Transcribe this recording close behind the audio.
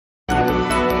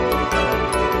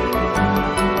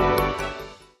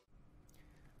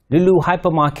Lulu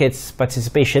Hypermarket's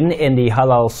participation in the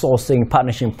Halal Sourcing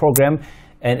Partnership Program,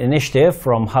 an initiative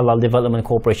from Halal Development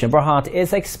Corporation Berhad,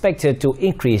 is expected to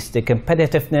increase the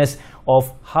competitiveness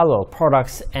of halal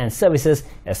products and services,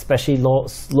 especially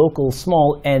local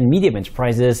small and medium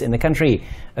enterprises in the country.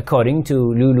 According to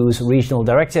Lulu's Regional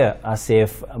Director,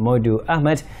 Asif Moidu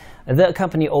Ahamed, the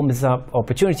company opens up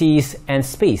opportunities and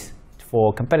space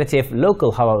for competitive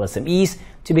local halal SMEs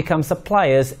to become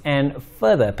suppliers and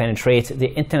further penetrate the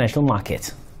international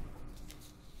market.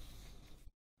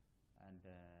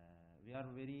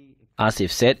 Asif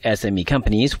said SME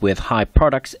companies with high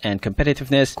products and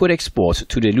competitiveness could export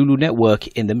to the Lulu network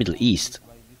in the Middle East.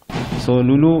 So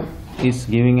Lulu is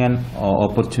giving an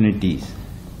opportunities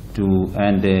to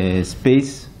and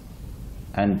space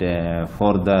and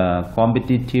for the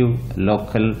competitive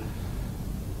local,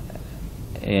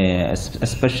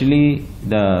 especially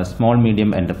the small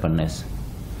medium entrepreneurs,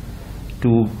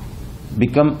 to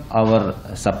become our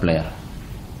supplier.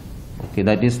 Okay,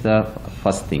 that is the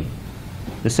first thing.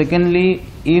 The secondly,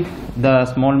 if the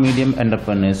small medium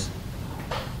entrepreneurs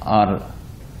are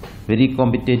very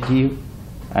competitive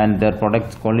and their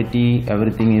product quality,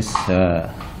 everything is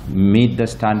meet the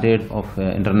standard of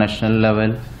international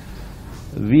level,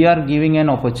 we are giving an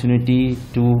opportunity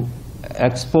to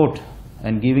export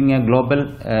and giving a global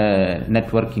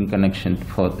networking connection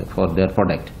for their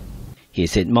product. He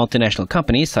said multinational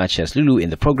companies such as Lulu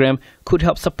in the program could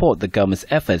help support the government's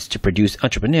efforts to produce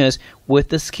entrepreneurs with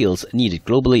the skills needed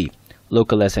globally.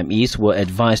 Local SMEs were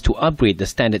advised to upgrade the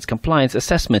standards compliance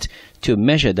assessment to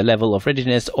measure the level of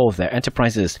readiness of their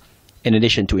enterprises. In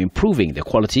addition to improving the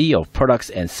quality of products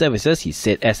and services, he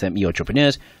said SME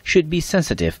entrepreneurs should be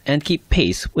sensitive and keep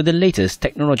pace with the latest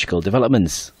technological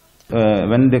developments.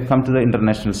 When they come to the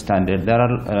international standard, there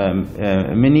are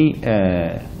many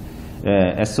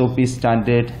SOP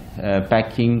standard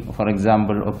packing, for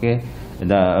example, okay,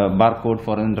 the barcode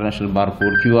for international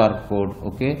barcode, QR code,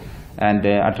 okay, and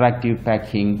attractive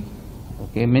packing,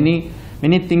 okay, many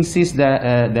things is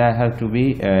that they have to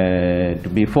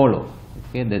be followed,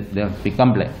 okay, that they have to be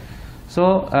compliant.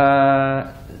 So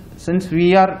since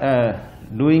we are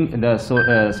doing the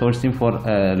sourcing for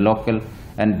local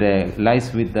and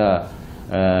lies with the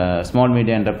small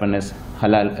media entrepreneurs,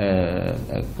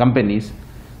 halal companies,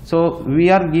 so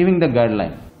we are giving the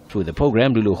guideline. Through the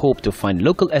program, Lulu hope to find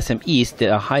local SMEs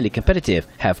that are highly competitive,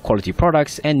 have quality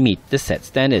products and meet the set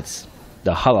standards.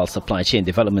 The Halal Supply Chain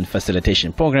Development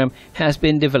Facilitation Program has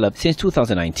been developed since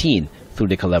 2019 through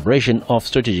the collaboration of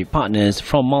strategic partners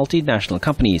from multinational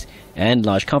companies and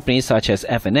large companies such as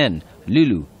FNN,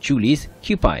 Lulu, Julie's,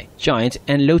 Kewpie, Giant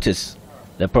and Lotus.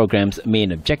 The program's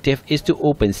main objective is to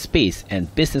open space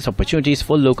and business opportunities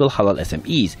for local halal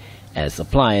SMEs as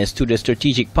suppliers to the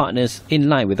strategic partners in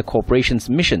line with the corporation's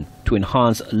mission to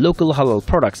enhance local halal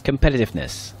products'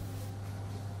 competitiveness.